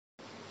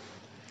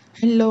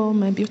Hello,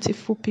 my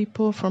beautiful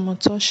people from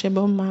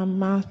Untouchable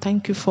Mama.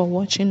 Thank you for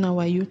watching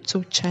our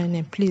YouTube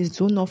channel. Please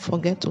do not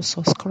forget to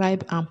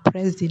subscribe and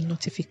press the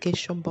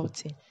notification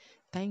button.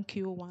 Thank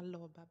you. One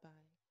love. Bye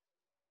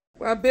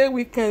bye. Wabe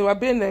weekend,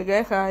 wabe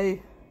nege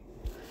hai.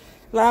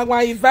 La wa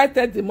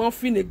invited the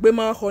monfi ne gbe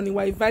ma honey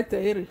wa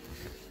invited ere.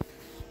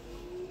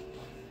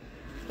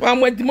 Wa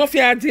mo the monfi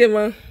adie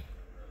man.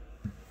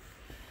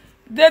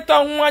 Data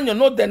nwanyo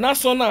no the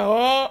national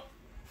o.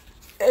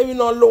 Emi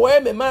no lo e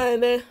me ma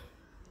ene.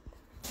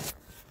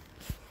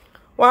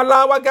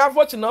 Wala wa ga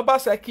vote na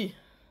obaseki.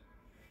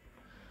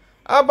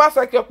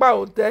 Obaseki opa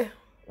ode.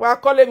 Wa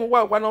call me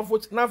wa no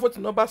vote na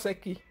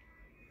obaseki.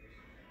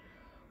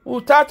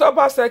 Without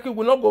obaseki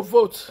we no go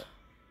vote.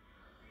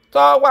 To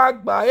wa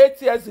gba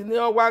 8 years ni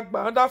o wa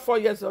gba under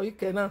 4 years o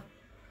ike na.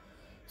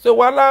 So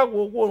wala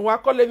wa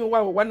call me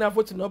wa na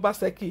vote na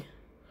obaseki.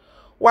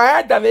 Wa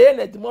ada me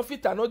na the monfi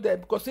ta no there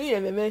because he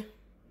yememe.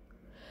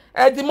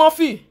 The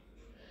monfi.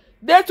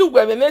 They too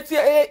gwe me ti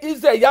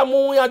ize ya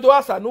mu ya do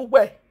asa no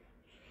gwe.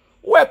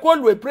 We call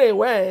we pray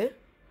we.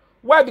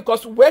 Why?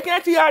 Because we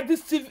can't hear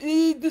this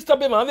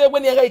disturbing man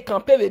when you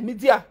campaign the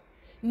media.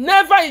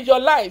 Never in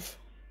your life.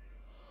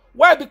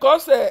 Why?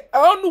 Because I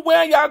don't know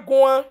where you are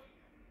going.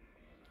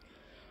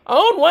 I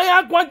don't know where you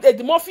are going.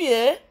 The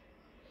money,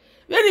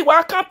 really,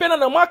 we campaign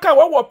and we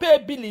can pay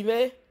bill,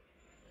 man.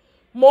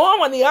 More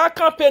money are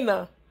campaign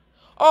na.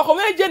 Or come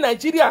here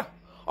Nigeria.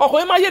 Or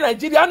come here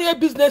Nigeria. Any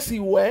business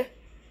you wear.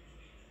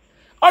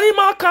 Only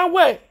man can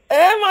wear.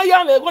 Ma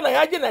ya me go na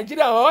ya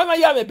Nigeria. Or ma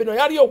ya me be no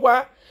ya ri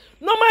owa.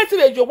 No mind ti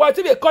be jowa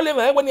ti be call him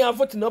when you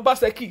vote no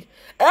obaseki.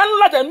 No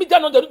let them media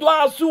no do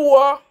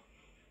azuwo.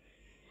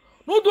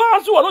 No do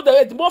azuwo no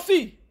the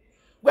money.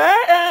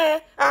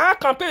 Where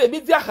campaign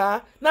media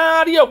ha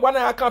na ri owa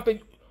na campaign.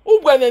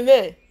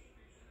 Ugwenene.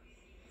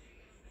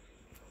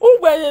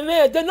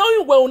 Ugwenene. They know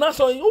you well na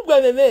so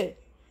ugwenene.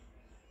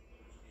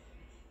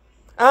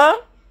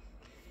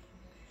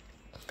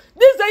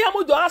 This day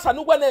I'm do answer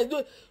no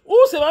gwenene.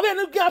 Who say ma be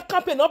no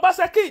campaign no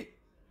obaseki.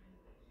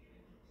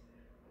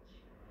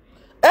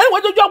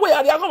 What do you wear?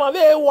 I come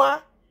away one.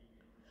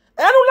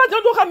 And let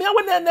you come here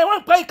when they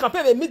want to play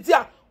campaign with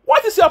media.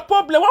 What is your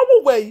problem? What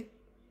will way?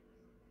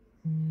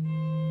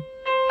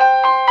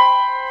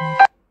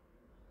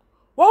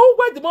 What will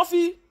wear the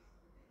Murphy?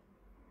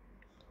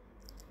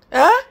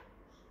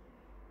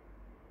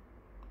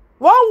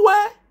 What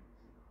way?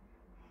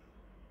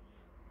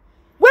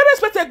 Where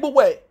respectable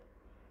way?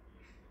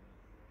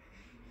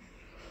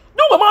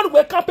 No man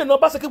will campaign no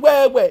basket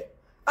where?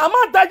 I'm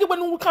not dying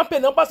when we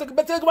campaign no basket,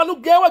 but there's one who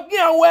get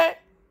away.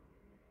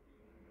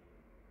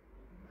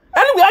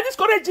 Anyway, I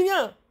discouraging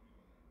you.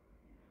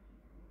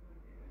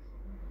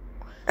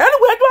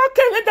 Anyway, I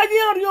can't let that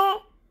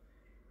you.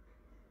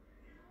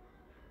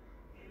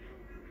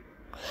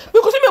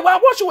 Because I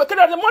watch you working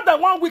out more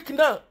than 1 week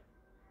now.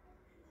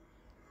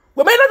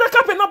 We made another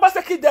campaign no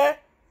basket there.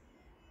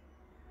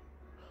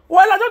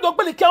 Well, I don't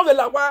really count the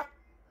lawa.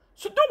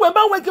 So do we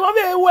about working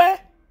away?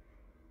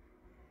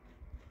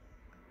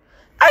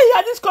 I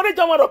had discouraged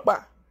on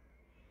Rockba.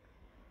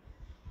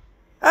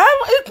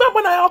 It's not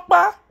when I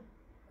okpa.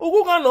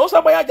 Ugu no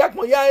so by Jack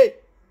Moya.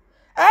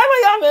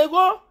 Ya me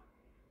go.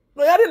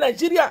 No ya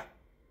Nigeria.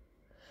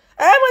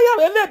 Ya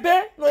me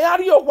lebe no ya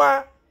ri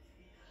owa.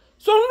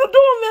 So no do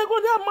me go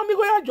there mommy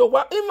go ya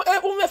jowa.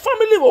 My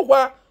family wo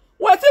wa.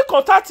 We take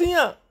contacting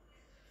here.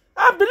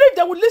 I believe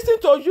they will listen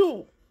to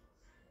you.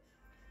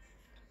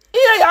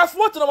 Here you have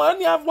voted no man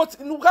you have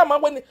voted no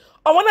come when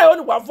I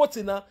only one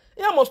voting now.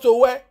 You must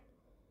aware.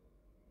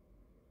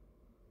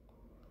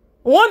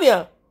 1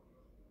 year.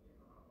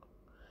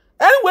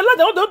 Anyway, let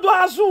them do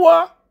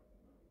azuwa.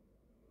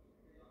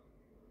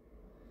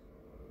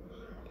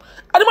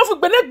 I don't know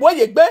if Benek boy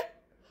yegbe.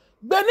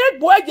 Benek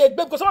boy yegbe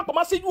because someone come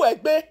and see you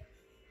egbe.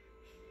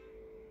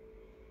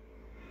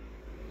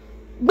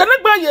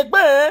 Benek boy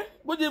yegbe.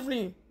 Good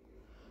evening.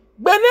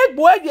 Benek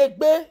boy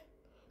yegbe.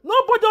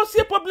 Nobody don't see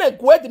a problem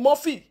with the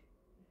money.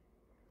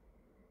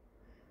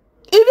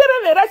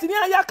 If they write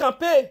in your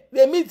campaign,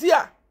 the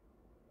media.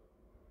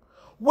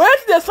 Where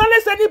did they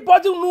silence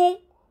anybody know?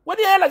 When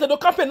they like the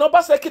campaign no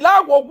obaseki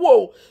la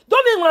wo.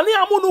 Don't even ni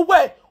amunu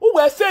we. Who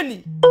were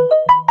failing?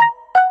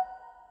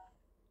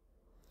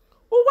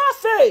 Who was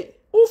fail?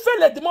 Who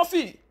failed the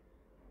money?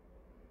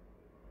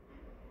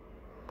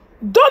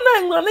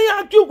 Don't even ni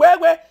argue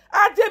where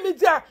ade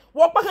media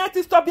wo pa kan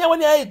ti stop here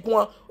when you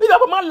egun. We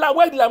don't man la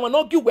we la no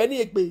argue we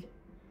ni egbe.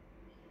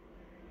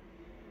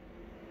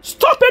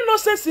 Stop it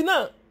nonsense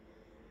now.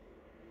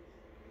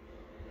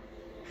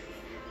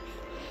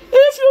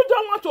 If you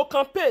don't want to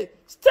campaign,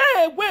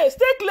 stay away,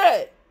 stay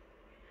clear.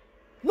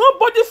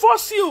 Nobody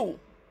force you.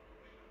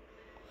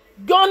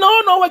 Go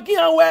no again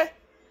away.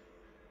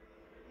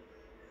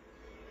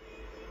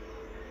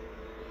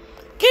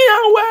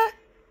 Kianwe.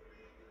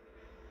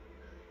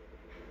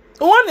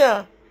 One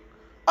year.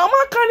 I'm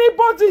not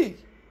anybody.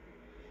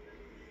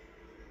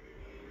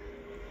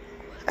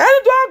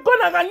 And do I go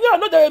na you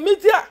know the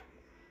media?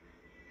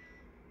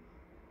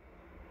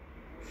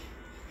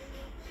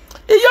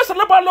 Iyo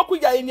sana ba loku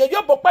ya ini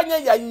yo bopanya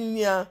ya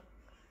inya.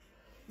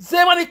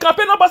 Zemani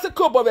campaign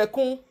obaseki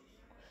obobekun.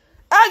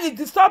 Ayi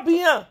disturb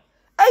yan.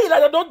 Ayi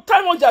la do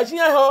time on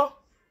jajiyan ho.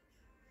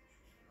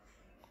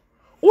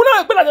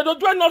 Una gbe la do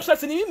do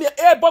nonsense ni mi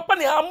e bo pa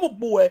ni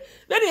amugbo e.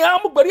 Then ni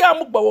amugbo ri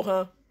amugbo wo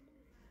kan.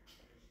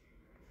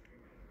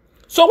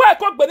 So why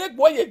ko gbe ne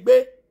gbo ye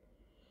gbe.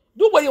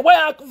 Do where you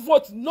why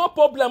vote no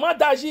problem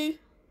adaji.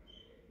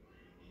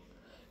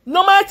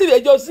 No matter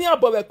if you see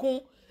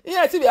obobekun,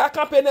 iyan ti be a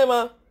campaign e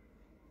ma.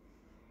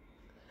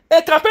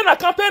 E campaign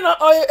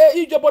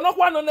ijobo no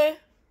kwa no ne.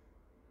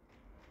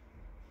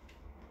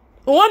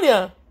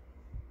 Uwania.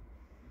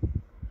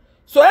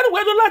 So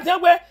anyway, do not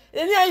jam where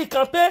any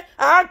campaign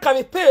I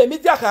can pay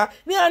media ka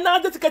ni na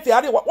the ticket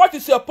area. What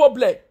is your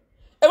problem?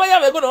 Ever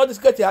you going to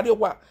ticket area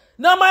wa.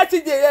 Na ma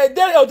ti dey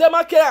o dem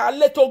make a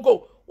let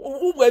go.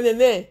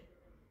 Ugwenene.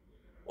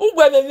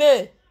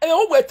 Ugwenene. E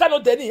ugwe tano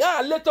deni.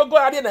 Ah let go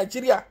area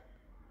Nigeria.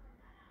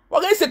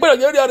 What can you say about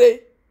your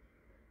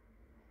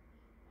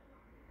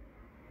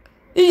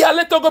He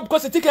let go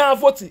because he can't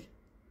vote.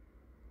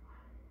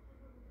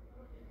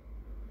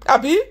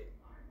 Abi?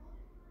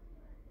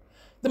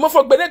 The more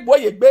for Benek boy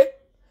ye gbe.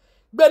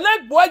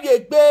 Benek boy ye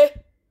gbe.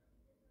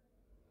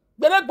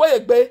 Benek boy ye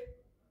gbe.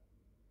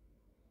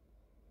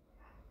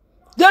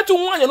 They to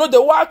one you know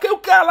the work you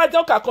can't like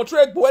you can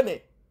control boy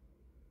ne.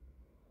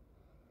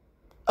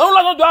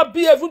 Only do I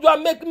behave,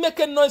 do make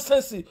a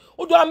nonsense.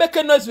 Who do I make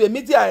a noise with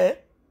media eh?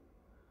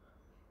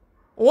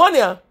 One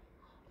ya.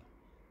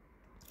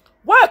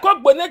 Why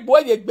cock Benek boy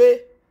ye gbe?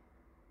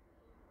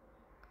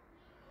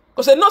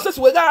 Because nonsense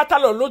we got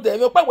talo lo de,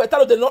 me pa we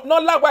talo de no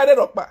la wa re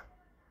ropa.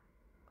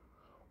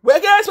 We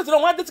get so no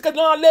want to get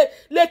no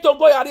let to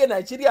go area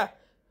Nigeria.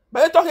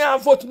 But you talking and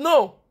vote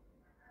no.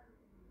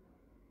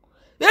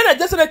 Then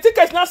just the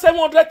ticket now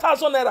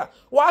 700,000 naira.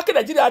 Why can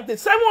Nigeria dey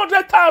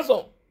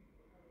 700,000?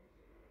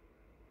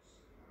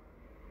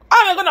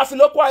 I'm gonna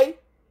feel why.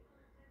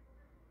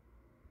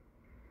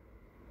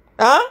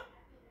 Huh?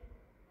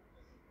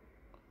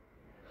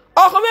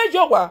 Ọkùnrin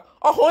jo wa,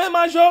 ọkùnrin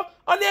ma jo,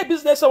 on e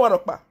business wa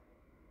ropa.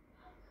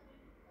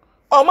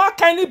 O ma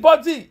kind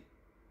body.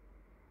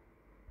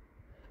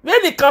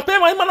 When the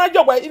campaign my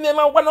manager wa in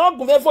ma wa na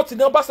ogun vote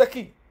ni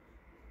obaseki.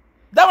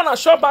 That one a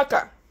short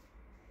backer.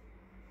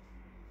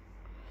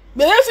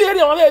 Me e fi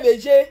ere won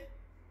beje.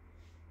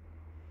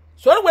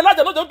 So we la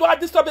no do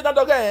disturb that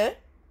dog eh.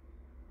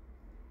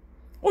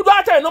 Who do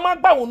ata no ma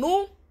gba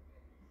wonu.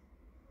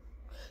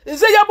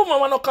 Is it yabu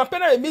mama no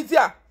campaign e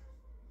media.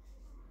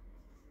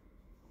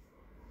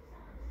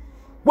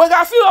 We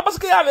ga fi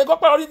obaseki ya me go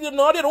pa ori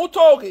no dey no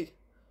talk.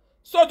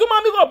 So do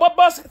mami go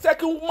bobo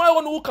take my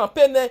own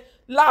campaign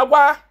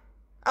lawa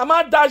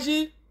ama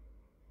daji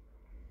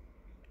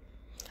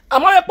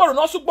ama e poro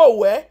no sugbo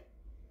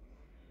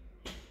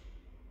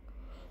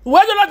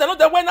we do la no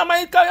de we na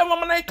my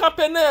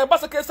campaign ba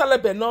se ke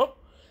salebe no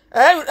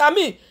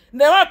ami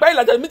ne wa pa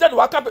ila de mi de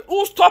wa campaign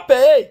who stop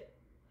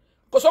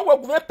because we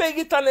go pay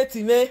internet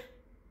me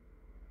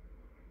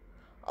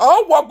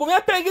we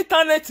go pay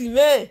internet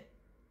me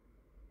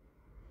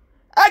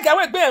aga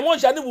we gbe won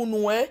ja ni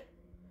wunu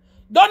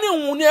Doni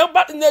wuni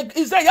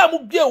ize ya mu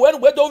bie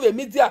we do we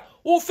media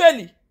u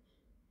feli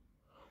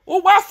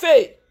u wa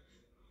fe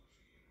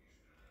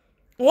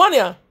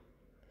wonia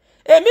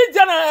e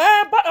media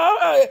na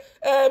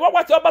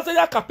what your base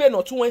ya campaign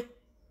no tun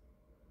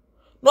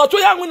no to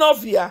ya win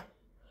ovia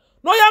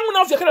no ya win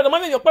ovia kada na ma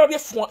me pa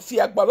fi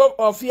agba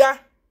ovia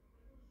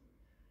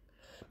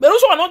me no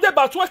so no dey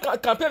ba tun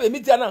campaign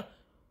media na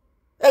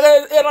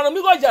ran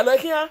mi go ja lo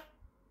kian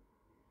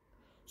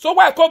so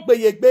why ko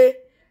gbeyegbe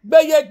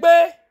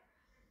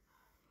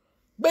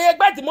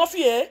Gbeyegbe di mo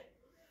fi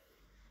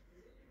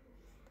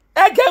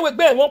Ege we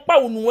gbe won pa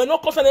unu we no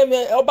concern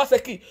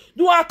obaseki.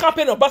 Do a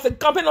campaign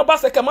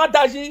obaseki ma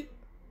daji.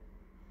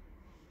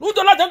 Nu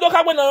do la do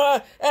ka we na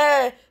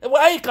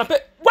we campaign.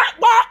 Wa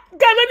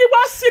ge ni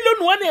wa silu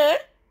nu ni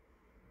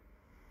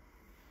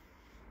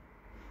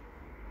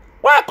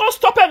Why can't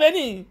stop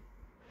any?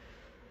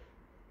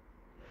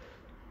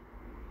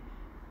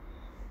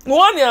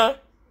 One ya.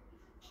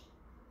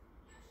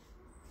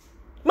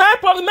 My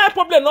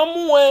problem no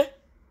more.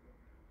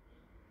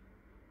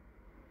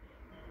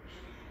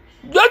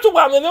 Go to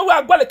one and we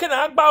are going to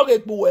get about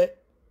it, boy.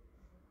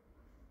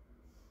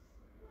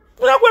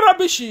 We're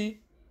rubbishy.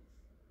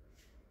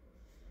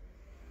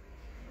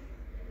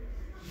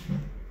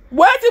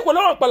 Where did we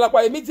not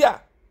by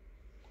media?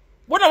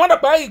 When I want to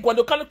buy when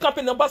the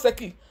company number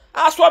seki.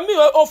 As for me,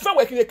 or friend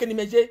working a can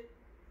imagine.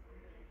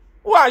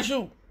 Who are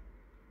you?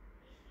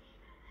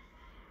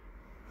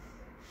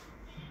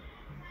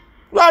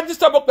 Well,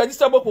 disturb where he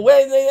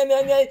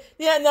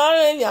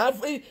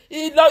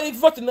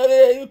vote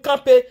you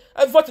can't pay.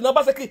 I vote in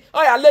Obaseki. Oh,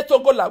 I let you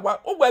go like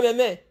what? Oh, where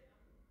me?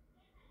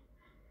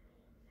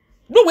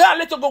 No, we are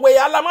let you go where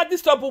I am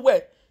disturb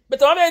where.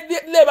 But I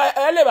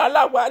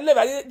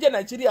live in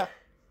Nigeria.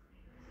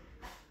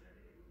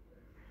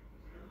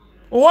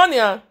 One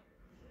year.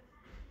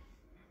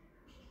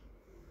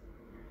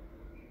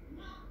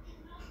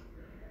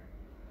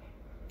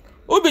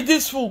 Who be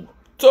this fool?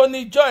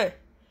 Tony Joy.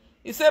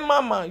 He said,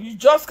 Mama, you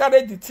just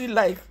carried the tea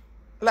like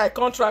like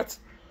contract.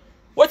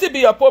 What it be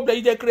your problem?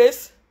 You dey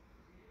craze?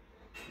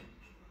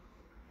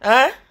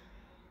 Eh?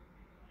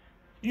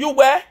 You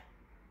where?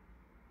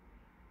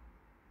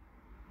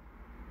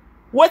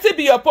 What it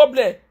be your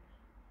problem?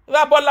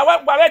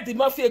 Rabola wa ready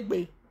mo fi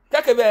egbe.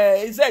 Keke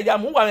be ize ya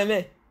mu wa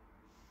meme.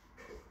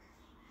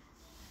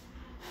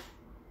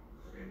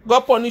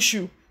 God punish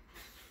you.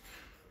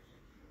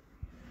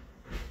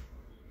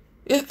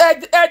 Is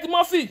Ed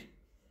Murphy.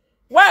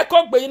 Why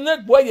ko gbe ina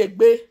gbo ye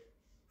gbe?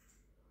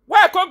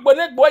 Why ko gbo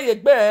ne gbo ye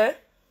gbe eh?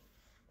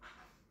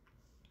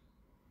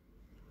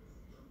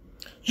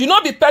 You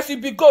know be person,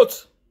 you be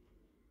goat.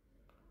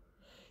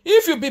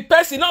 If you be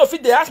person, now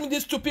if they ask me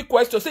this stupid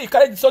question, say you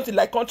carry something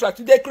like contract,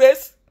 you dey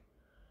craze.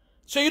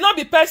 So you not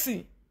be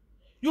person,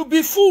 you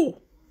be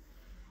fool.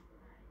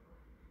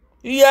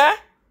 Yeah?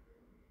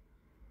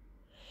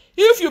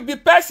 If you be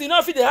person, now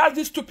if they ask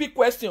this stupid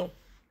question.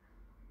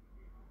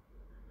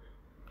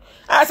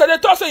 I said they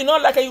talk so you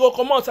not like you go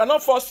come out, I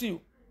not force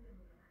you.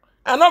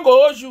 I not go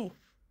hold you.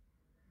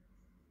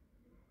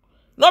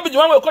 Not be the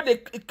one who call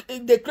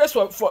the craze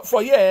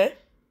for you, eh?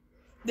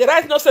 The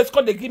right nonsense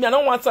called they give me, I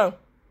don't want some.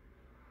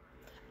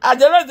 At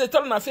the rest they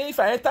tell me if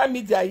I enter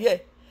media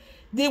here,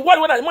 the word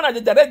when I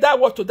direct that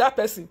word to that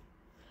person.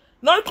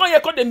 Not come here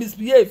call they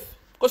misbehave.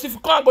 Because if you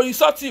come, I'm going to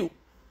insult you.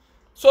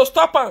 So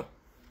stop am.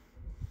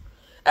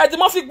 Eddie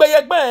Murphy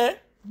gbeyegbe, eh?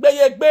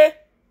 Gbeyegbe.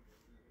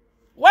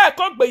 Why I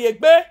call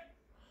gbeyegbe?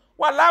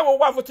 Why lawo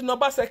wa vote no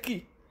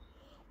obaseki?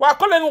 Why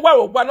call me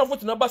wa no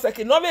vote no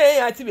obaseki? No me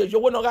anti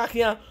bejo wo no ga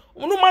kian.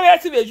 Unu ma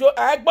anti bejo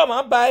a gba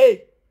ma ba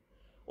e.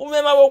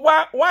 Ume ma wo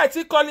wa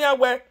ti call yan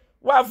we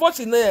wa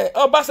vote na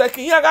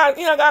obaseki yan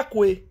ga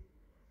kwe.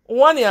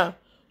 One ya.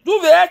 Do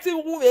we anti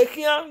wo we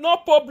kian no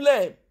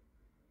problem.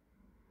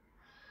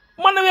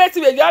 Man we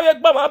anti bejo a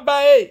gba ma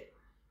ba e.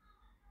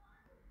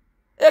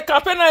 E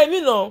campaign na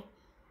emi no.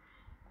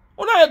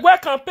 Una e gwa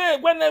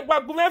campaign when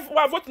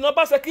wa vote no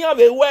obaseki yan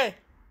we we.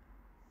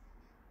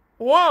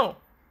 Wow.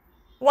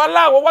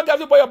 Wala wa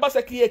gavi boy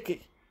obaseki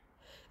eke.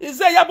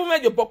 Ize ya bu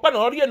meje pokpa na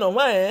ori no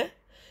wa eh.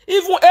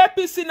 Even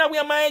APC na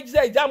we ma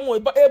eje jamu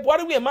e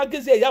Buhari we ma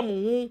geze ya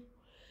mu.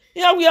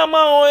 Ya we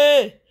ma o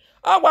eh.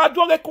 Awa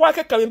doge kwa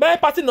ke kan be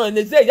party no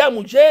neze ya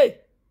mu je.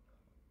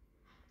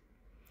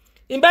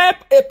 Imbe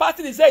e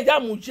party neze ya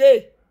mu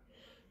je.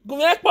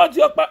 Gunye po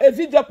di opa e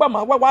video pa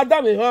ma wa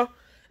da me ho.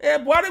 E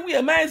Buhari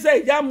we ma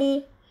eze ya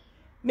mu.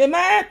 Me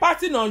ma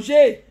party no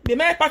je. Me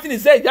ma party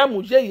neze ya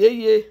mu je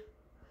ye.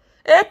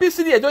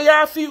 APC dey do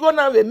ya figo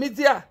na we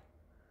media.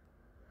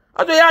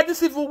 Odo ya di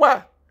civil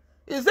war.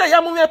 Is there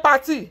ya movement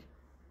party?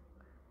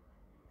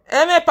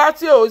 Eme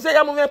party o, is there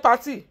ya movement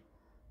party?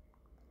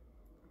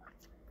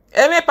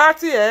 Eme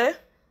party eh?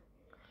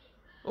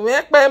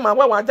 We pe ma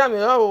wa da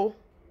me o.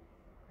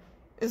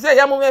 Is there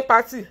ya movement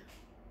party?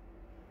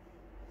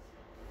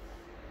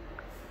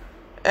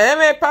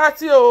 Eme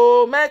party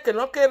o, make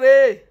no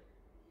kere.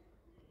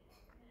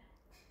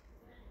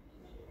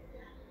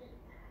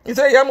 Is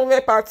there ya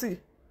movement party?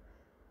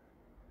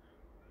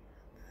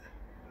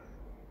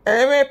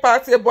 Eme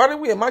party Buhari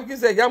we ma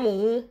gize ya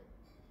mu.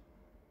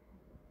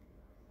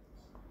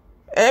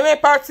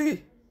 Eme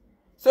party.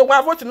 So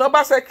wa vote no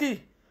obaseki.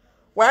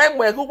 Wa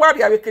mo egu wa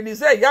ri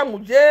awekelize ya mu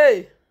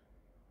je.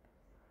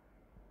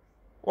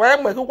 Wa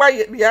mo egu wa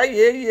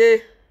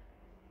ye.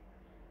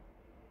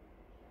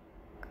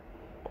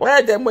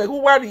 Wa de mo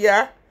egu wa ri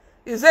ya.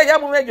 Ize ya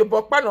mu mejo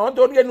bopa na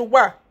do ri enu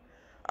wa.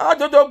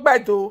 Ododo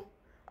gbado.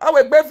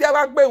 Awe gbe fi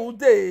awa gbe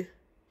ude.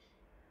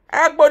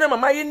 Agbo ni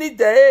mama yi ni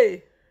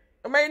de.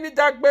 Am I need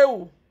that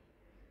bill?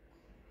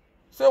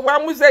 So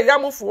what muze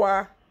yamu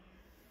for?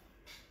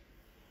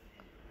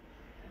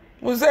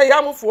 Muze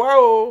yamu for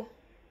o.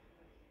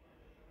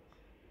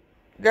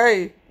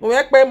 Guy, we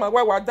make pay my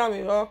wa down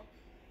me ho.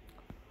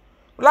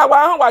 La wa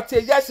han wa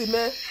te yesi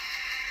me.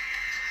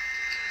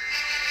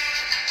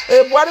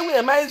 E Buhari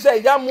we ma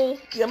nze yamu,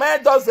 ye ma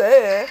doze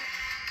eh.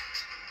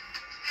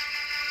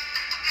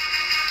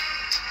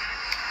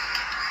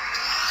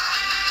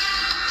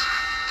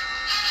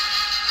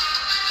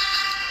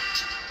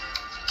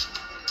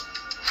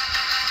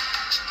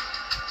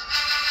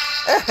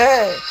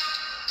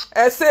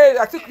 I say,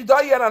 I think you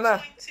don't hear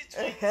now.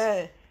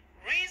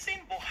 Reason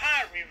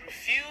Buhari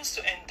refused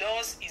to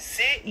endorse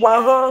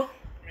IDAHOSA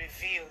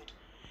revealed.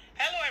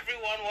 Hello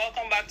everyone,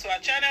 welcome back to our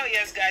channel.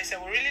 Yes guys,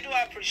 and we really do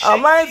appreciate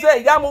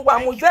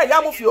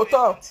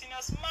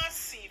continuous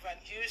massive and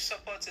huge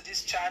support to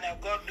this channel.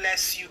 God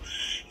bless you.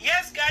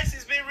 Yes guys,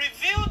 it's been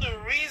revealed the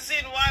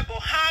reason why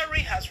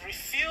Buhari has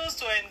refused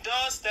to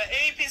endorse the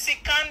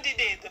APC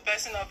candidate, the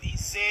person of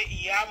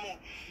IDAHOSA.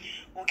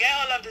 We'll get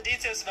all of the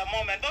details in a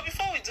moment. But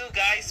before we do,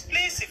 guys,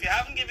 please, if you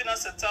haven't given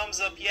us a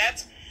thumbs up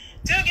yet,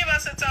 do give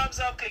us a thumbs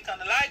up, click on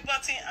the like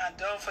button, and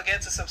don't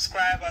forget to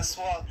subscribe as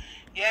well.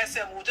 Yes,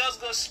 and we'll just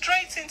go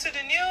straight into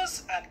the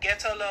news and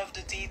get all of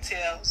the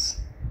details.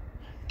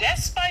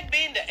 Despite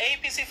being the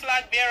APC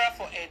flag bearer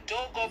for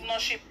Edo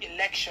governorship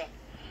election,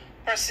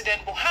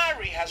 President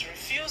Buhari has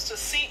refused to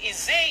see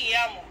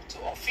IDAHOSA to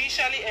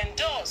officially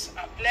endorse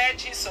and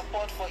pledge his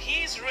support for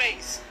his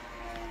race.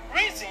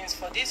 Reasons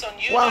for this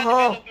unusual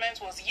development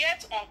was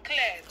yet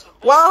unclear to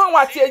both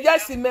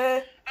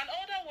and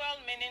other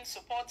well-meaning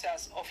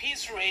supporters of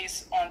his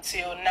race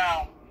until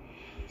now.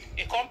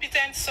 A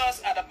competent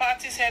source at the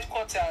party's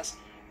headquarters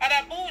at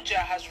Abuja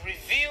has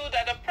revealed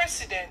that the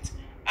president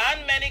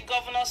and many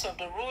governors of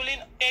the ruling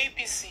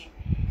APC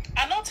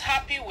are not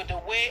happy with the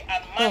way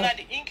and manner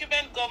the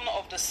incumbent governor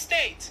of the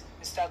state,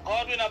 Mr.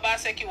 Godwin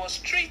Obaseki, was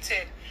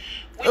treated,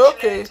 which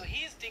led to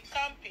his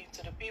decamping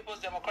to the People's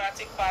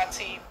Democratic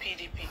Party,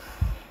 PDP.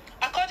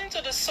 According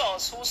to the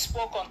source who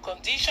spoke on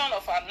condition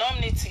of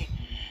anonymity,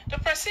 the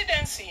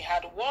presidency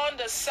had warned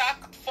the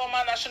sacked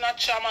former national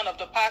chairman of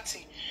the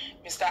party,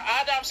 Mr.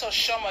 Adams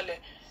Oshomole,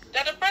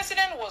 that the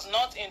president was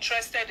not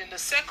interested in the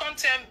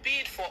second-term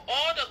bid for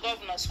all the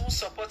governors who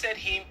supported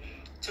him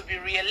to be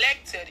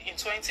re-elected in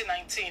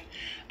 2019,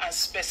 and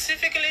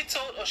specifically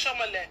told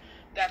Oshomole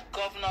that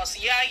Governors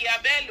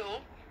Yahya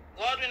Bello,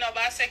 Godwin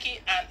Obaseki,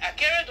 and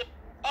Akeredo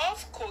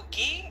of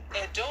Kogi,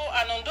 Edo,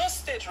 and Ondo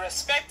State,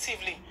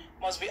 respectively,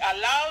 must be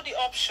allowed the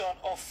option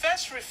of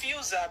first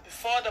refusal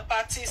before the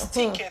party's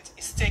ticket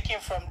is taken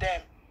from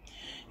them.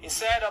 He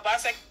said,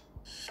 Obaseki,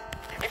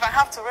 if I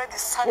have to read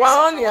this, I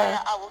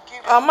will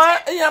give to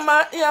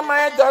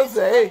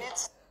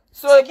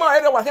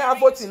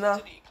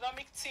the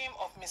economic team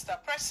of Mr.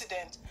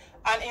 President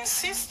and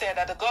insisted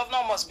that the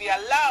governor must be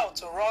allowed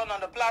to run on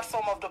the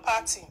platform of the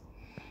party.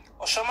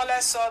 Oshomole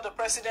saw the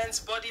president's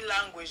body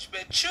language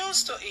but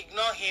chose to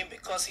ignore him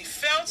because he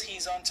felt he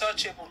is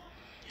untouchable.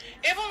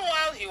 Even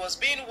while he was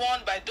being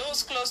warned by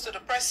those close to the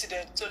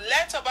president to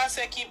let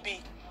Obaseki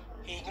be,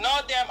 he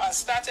ignored them and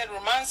started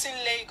romancing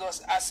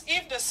Lagos as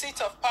if the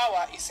seat of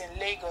power is in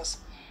Lagos.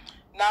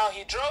 Now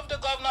he drove the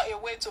governor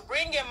away to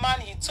bring a man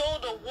he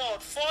told the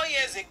world 4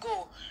 years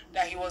ago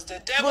that he was the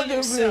devil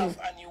himself,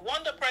 and you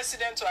want the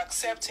president to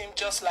accept him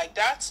just like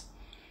that?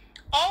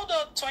 All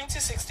the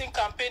 2016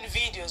 campaign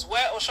videos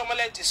where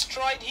Oshomole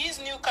destroyed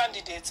his new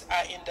candidates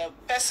are in the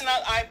personal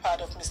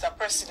iPad of Mr.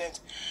 President.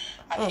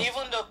 And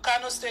even the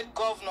Kano State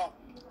governor,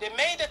 they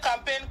made the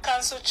campaign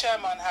council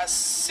chairman, has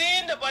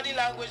seen the body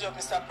language of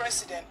Mr.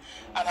 President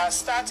and has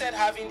started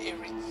having a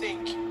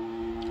rethink.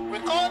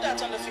 Recall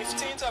that on the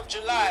 15th of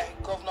July,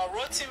 Governor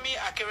Rotimi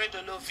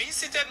Akeredolu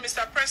visited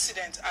Mr.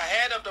 President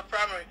ahead of the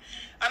primary.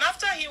 And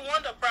after he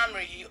won the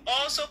primary, he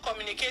also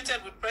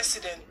communicated with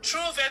President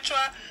through virtual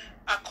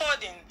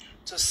according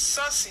to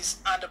sources,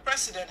 and the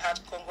President had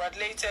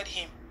congratulated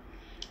him.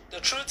 The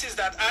truth is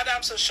that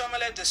Adams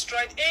Oshomole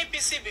destroyed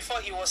APC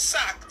before he was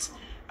sacked,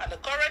 and the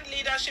current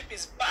leadership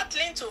is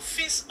battling to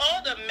fix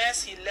all the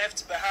mess he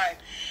left behind.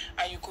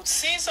 And you could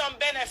see some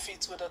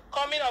benefits with the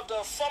coming of the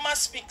former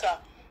speaker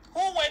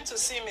who went to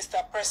see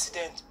Mr.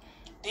 President.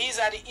 These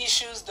are the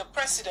issues the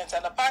president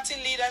and the party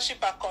leadership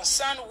are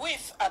concerned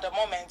with at the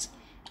moment,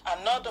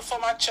 and not the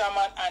former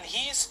chairman and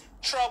his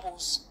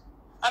troubles.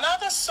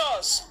 Another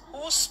source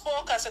who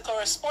spoke as a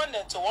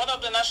correspondent to one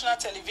of the national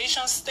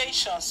television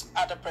stations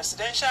at the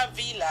presidential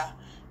villa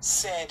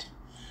said,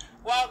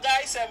 well,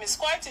 guys, it's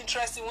quite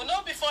interesting. We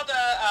know before the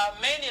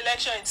main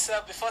election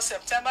itself, before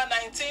September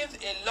 19th,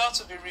 a lot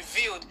will be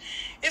revealed.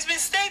 It's been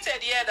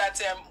stated here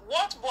that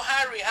what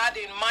Buhari had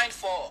in mind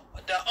for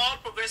the all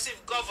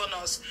progressive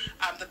governors,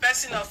 the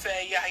person of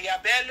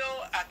Yahya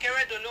Bello,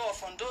 Akeredolu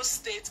of Ondo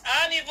State,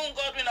 and even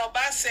Godwin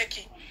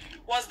Obaseki,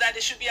 was that they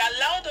should be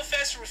allowed the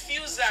first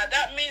refusal.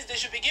 That means they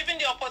should be given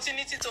the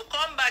opportunity to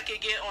come back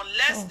again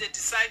unless they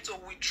decide to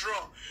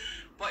withdraw.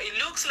 But it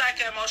looks like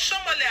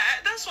Oshomole,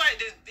 that's why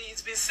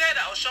it's been said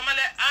that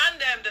Oshomole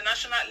and the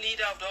national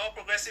leader of the All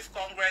Progressive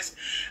Congress,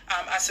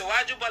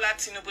 Asiwaju Bola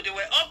Tinubu, they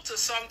were up to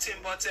something,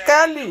 but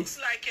it looks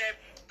like...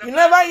 you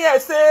never hear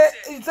say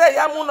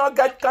Yamu not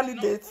get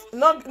candidates,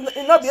 not be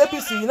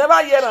APC, you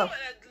never hear them.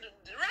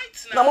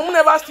 Right now, Namu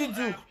never still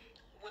do.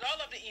 With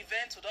all of the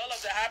events, with all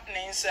of the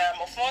happenings,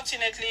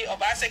 unfortunately,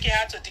 Obaseki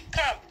had to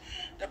decamp.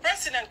 The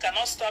president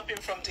cannot stop him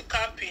from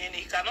decamping.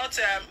 He cannot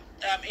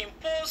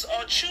impose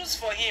or choose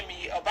for him.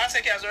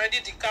 Obaseki has already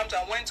decamped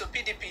and went to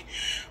PDP.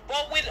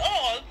 But with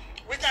all,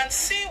 we can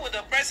see with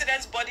the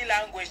president's body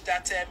language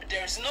that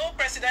there is no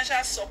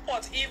presidential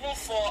support even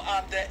for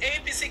the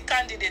APC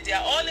candidate. They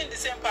are all in the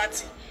same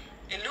party.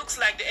 It looks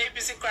like the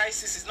APC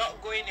crisis is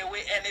not going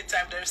away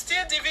anytime. There is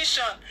still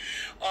division,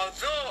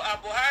 although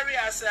Buhari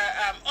has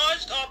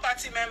urged all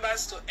party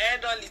members to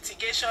end all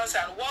litigations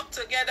and work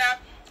together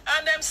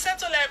and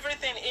settle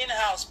everything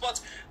in-house. But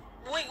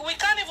we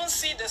can't even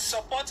see the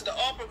support the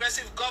all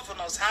progressive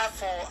governors have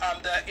for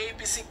the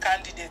APC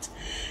candidate.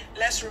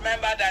 Let's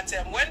remember that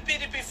when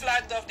PDP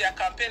flagged off their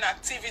campaign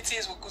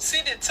activities, we could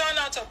see the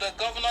turnout of the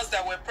governors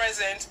that were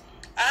present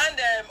and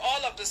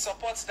all of the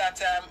support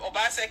that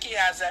Obaseki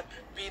has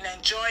been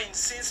enjoying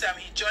since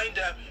he joined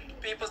the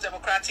People's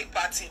Democratic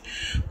Party.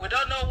 We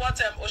don't know what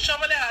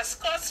Oshomole has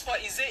caused for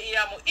Ize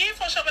Iyamu. If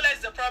Oshomole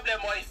is the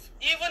problem, or if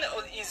even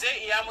Ize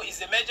Iyamu is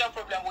the major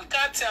problem, we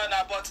can't tell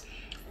now. But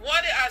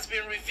what has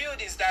been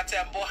revealed is that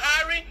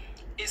Buhari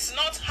is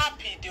not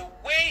happy the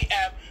way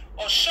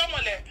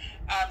Oshomole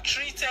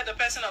treated the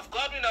person of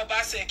Godwin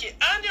Obaseki.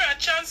 And there are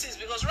chances,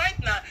 because right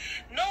now,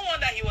 no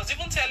wonder he was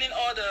even telling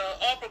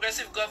all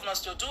progressive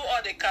governors to do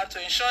all they can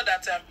to ensure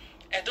that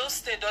Edo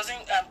State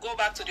doesn't go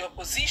back to the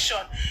opposition.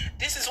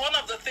 This is one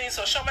of the things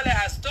Oshomole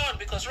has done,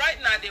 because right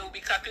now they will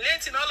be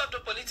calculating all of the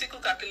political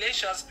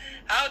calculations,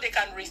 how they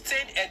can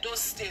retain Edo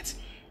State.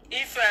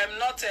 If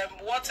not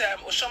what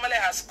Oshomole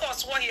has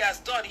caused, what he has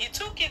done, he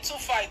took it too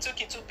far, he took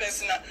it too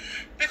personal.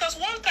 Because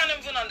one can't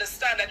even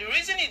understand that the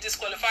reason he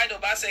disqualified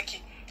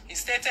Obaseki, he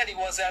stated it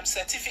was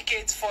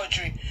certificate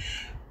forgery.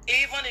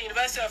 Even the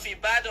University of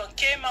Ibadan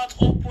came out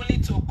openly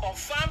to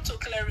confirm, to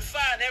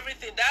clarify and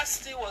everything. That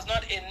still was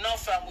not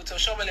enough with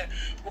Oshomole.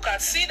 We can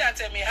see that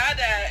he had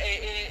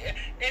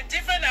a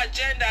different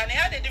agenda and he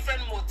had a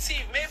different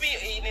motive. Maybe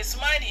in his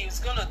mind he was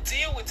going to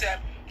deal with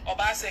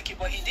Obaseki,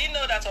 but he didn't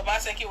know that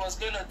Obaseki was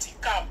going to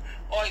decamp,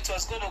 or it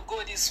was going to go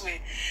this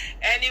way.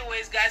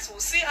 Anyways, guys, we'll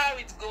see how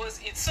it goes.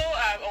 It's so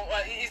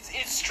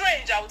it's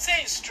strange. I would say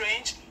it's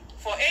strange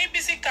for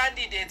APC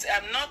candidates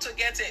not to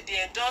get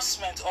the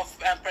endorsement of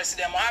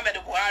President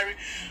Muhammadu Buhari.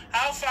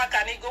 How far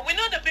can it go? We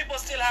know the people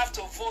still have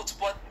to vote,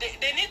 but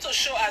they need to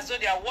show as though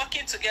they are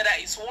working together.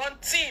 It's one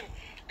team.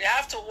 They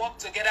have to work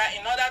together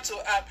in order to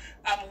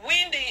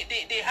win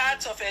the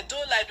hearts of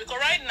Edo-Light. Because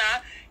right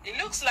now, it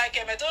looks like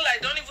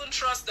Edo-Light don't even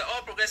trust the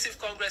All Progressive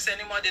Congress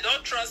anymore. They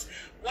don't trust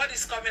what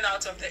is coming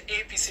out of the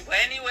APC. But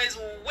anyways,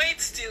 we'll wait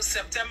till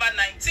September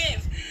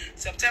 19th.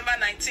 September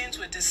 19th,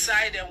 we'll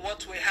decide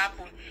what will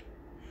happen.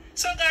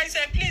 So guys,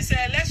 please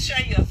let's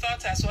share your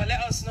thoughts as well.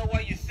 Let us know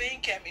what you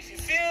think. If you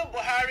feel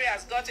Buhari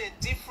has got a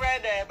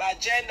different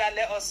agenda,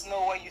 let us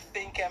know what you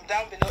think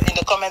down below in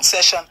the comment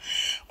section.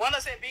 Want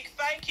to say a big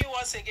thank you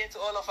once again to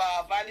all of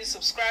our valued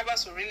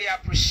subscribers. We really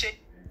appreciate.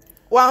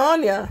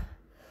 Wahonia,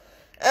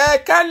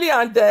 Kelly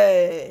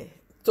and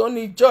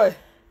Tony Joy.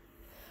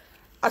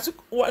 I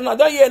took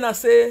another year and I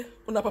say,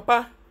 "Una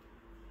papa,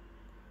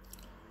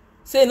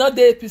 say not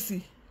the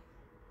APC.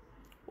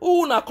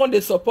 Who na con dey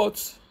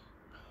support?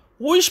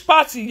 Which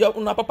party your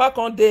una papa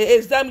con dey?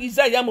 Exam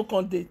Yamu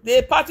con dey.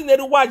 The party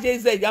neru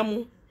waje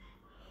Yamu.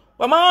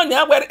 Wama oni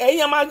agber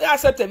eyama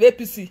accept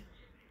APC.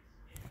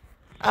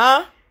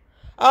 Ah?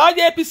 Ah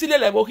the APC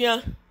le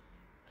bokian.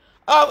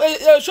 Ah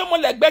show mo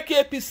le gbe ki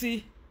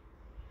APC.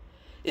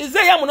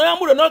 Yamu no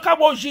yamu no ka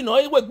bo ji no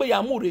iwe gbe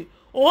yamu re.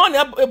 Ohun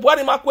ni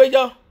Buhari ma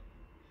kwejo.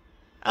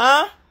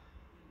 Ah?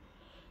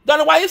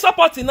 Then why you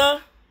supporting na?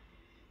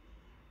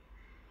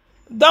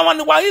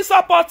 Then why you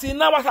supporting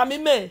na what I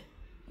mean?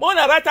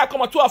 Mona writer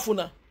come to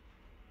afuna.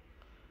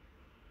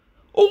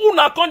 Who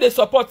na con dey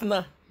support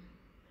na?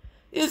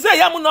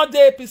 Yamu not the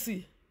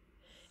APC.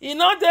 He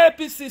not the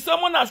APC.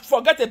 Someone has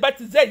forget about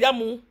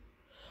Yamu.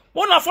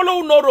 Mona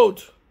follow no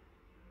road.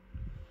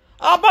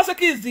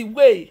 Obaseki is the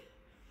way.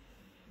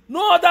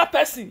 No other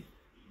person.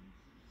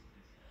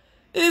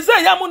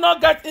 Yamu not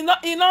get. He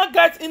not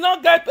get.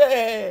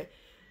 They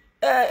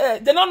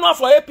don't know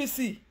for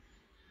APC.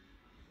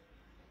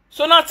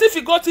 So now if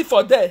you go to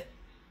for there.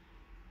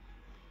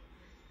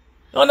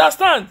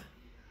 Understand?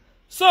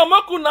 So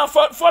Moku na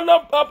follow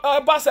up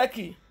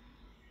Obaseki.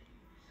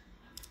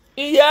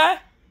 Yeah.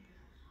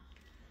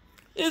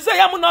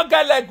 Yamu not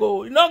get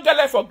Lego. You not get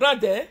leg for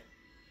granted.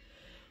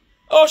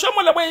 Oh,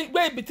 Shomole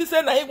where be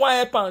say na he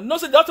want help. No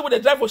say the other way they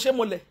drive for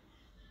Shomole.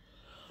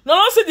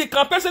 No see the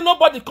campaign say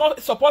nobody can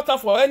support her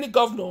for any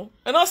governor.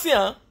 And not see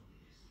her.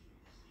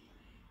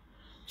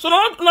 So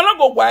no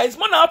go wise.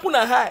 Man na open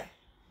a high.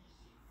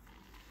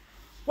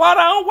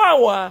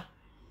 Wa.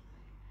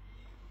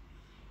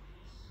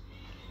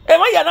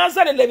 Ema ya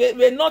nanza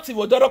le not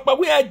even dorokpa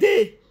we are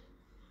there.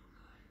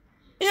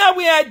 Yeah,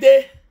 we are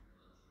there.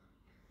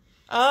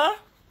 Ah?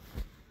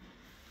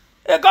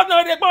 E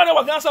governor dey gba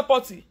wa gan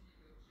support.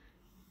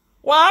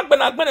 Wa agbe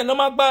no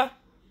magba.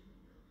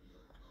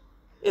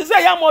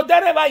 Ya mo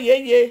dereva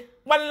ye.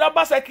 Wan lo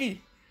Obaseki.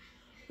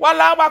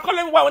 Wala wa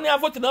kole mi wa oni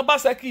vote no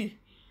Obaseki.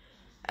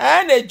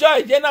 Na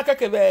joy je na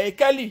kekebe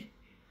Kelly.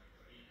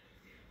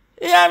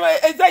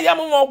 Ya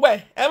mo mo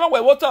gbe. E mo we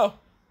vote.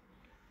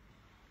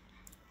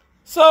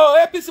 So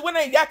APC when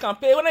I hear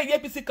campaign, when I hear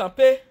APC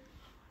campaign,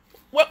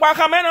 what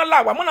can I not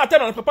lie? I'm not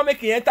telling Papa make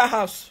he enter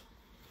house.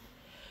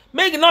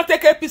 Make not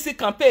take APC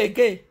campaign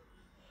again.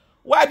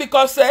 Why?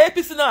 Because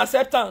APC not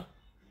accept them.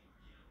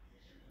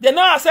 They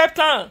not accept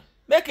them.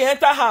 Make he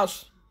enter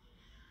house.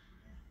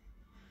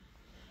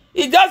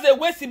 He just a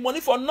waste money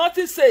for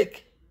nothing's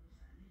sake.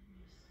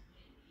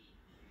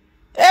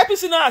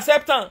 APC not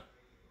accept them.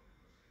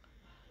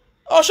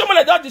 Oh,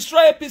 Shomole don't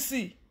destroy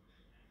APC.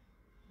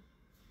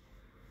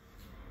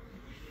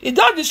 It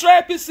don't destroy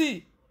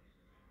APC.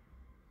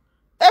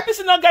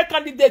 APC not get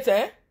candidate,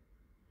 eh?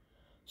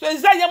 So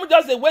is that Yamu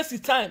just a waste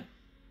of time?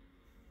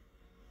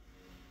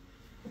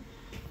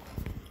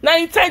 Now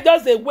in time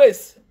just a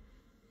waste.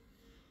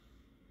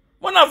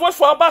 When I vote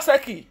for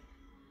Obaseki,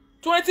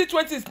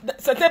 2020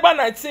 September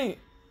 19.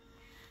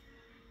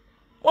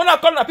 When I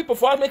call na people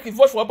for make a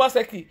vote for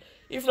Obaseki.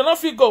 If you don't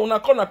feel go, when I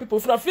call na people,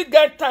 if you don't feel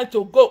get time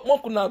to go,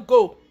 one could not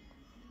go.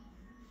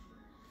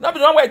 Not be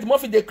the one where the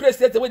Murphy they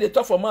create the way they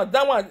talk for mouth.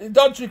 That one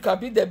don't drink, I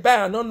be the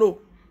buy, I don't know.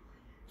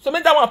 So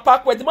make that one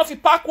pack well. The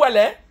must pack well,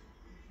 eh?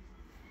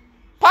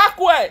 Pack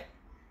well.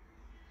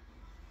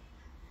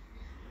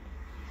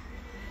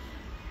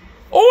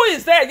 Who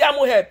is there?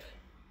 Yamu help.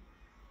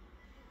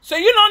 So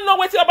you don't know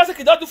what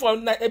Obaseki don't do for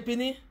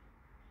Ebini.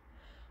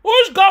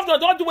 Which governor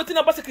don't do what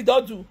Obaseki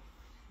don't do?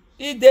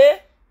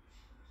 Ide.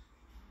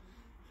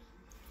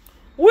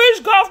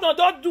 Which governor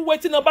don't do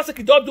what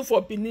Obaseki don't do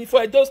for Benin,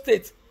 for Edo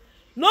State?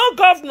 No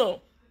governor.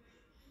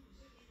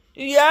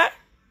 Yeah.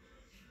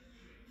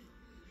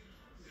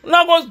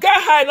 Now go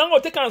get high, now go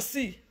take and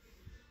see.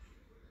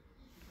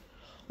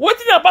 What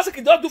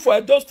Obaseki don't do for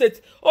Edo State?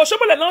 Oh,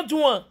 Shobole not do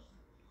one.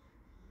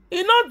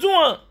 He not do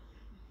one.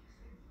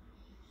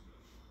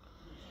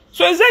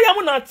 So is there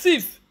Yamu na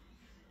thief?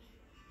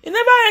 He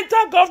never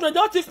enter governor,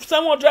 don't thief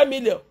 700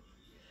 million.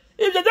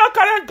 If they don't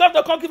carry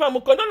governor, can't give him a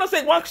don't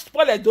say one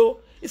spoil it though.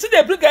 You see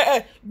they bring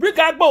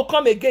Agbo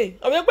come again.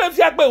 I mean, if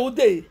Agbo who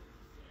day.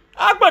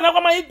 Agbo na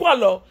come equal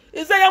law.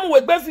 Is there Yamu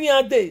we befi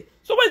yan day?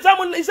 So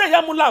when is there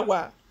Yamu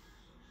lawa?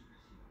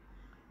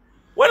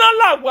 When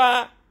on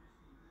lawa,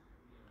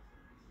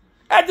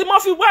 Eddie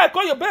Murphy, why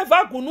call your bed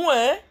vagunu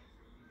eh?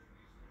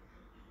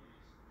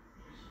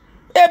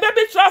 A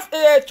baby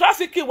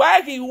trafficking,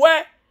 why he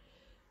wear?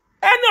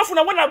 Any of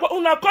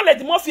una call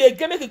Eddie Murphy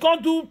again, make he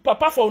can't do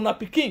papa for una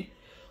pikin.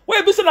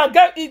 Wait, be so na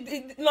get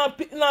in a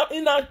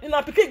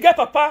pikin get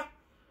papa.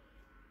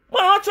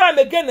 Man not try him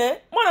again, eh?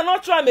 Man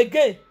not try him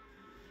again.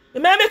 The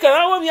man make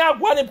around when we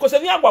have one because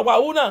we have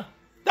una.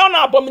 Down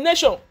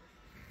abomination.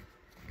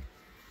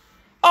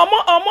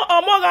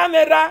 Omo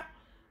gamera.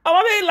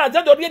 Omo be la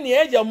jado bi ni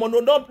eje omo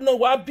no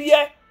wa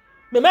bie.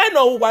 Me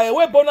no wa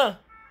ewe bona.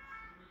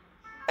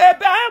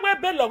 Ebe awe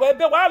be lo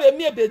ebe wa be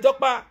mi ebe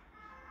dokpa.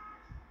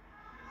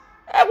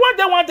 E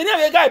one day ni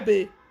we guy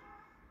be.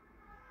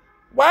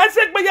 Wa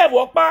se gbe ye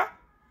wo pa.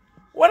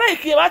 Wona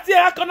iki wa ti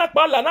akona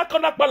pa la na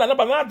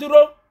ba ma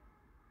dúró.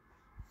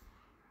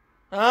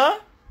 Han?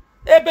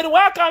 Ebe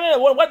wa ka me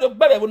wo do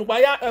gbere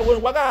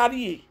wo ga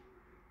hari e.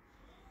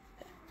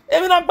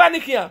 Emi no gba ni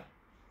kian.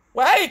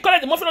 Why call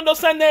it the muffin on those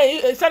send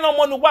no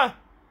money one?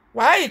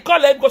 Why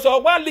call it because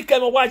of one lick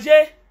and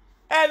waje?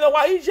 And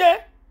why is je?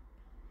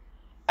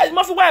 And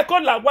muffin why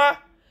call la wa?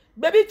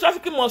 Baby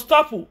trafficking must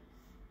stop.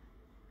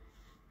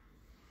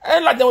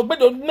 And like they will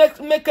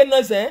make a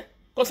noise, eh?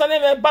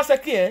 Concerning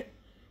obaseki, eh?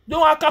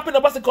 Don't want capping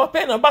obaseki,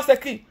 pen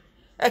obaseki.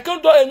 I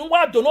can't do any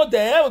one don't know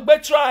there. We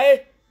better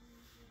try.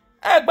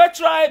 I better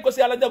try because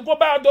I like the go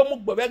by don't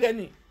move back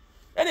any.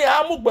 Any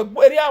I move back,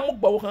 any I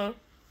move back.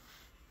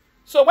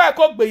 So why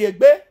call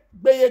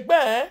Gbeyegbe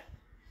eh?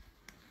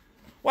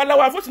 Wala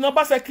wa vote no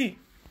Obaseki.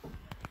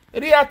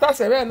 Ri ata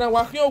sere na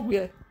wa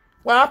kiogwe.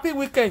 Wa happy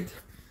weekend.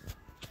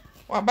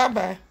 Wa bye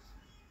bye.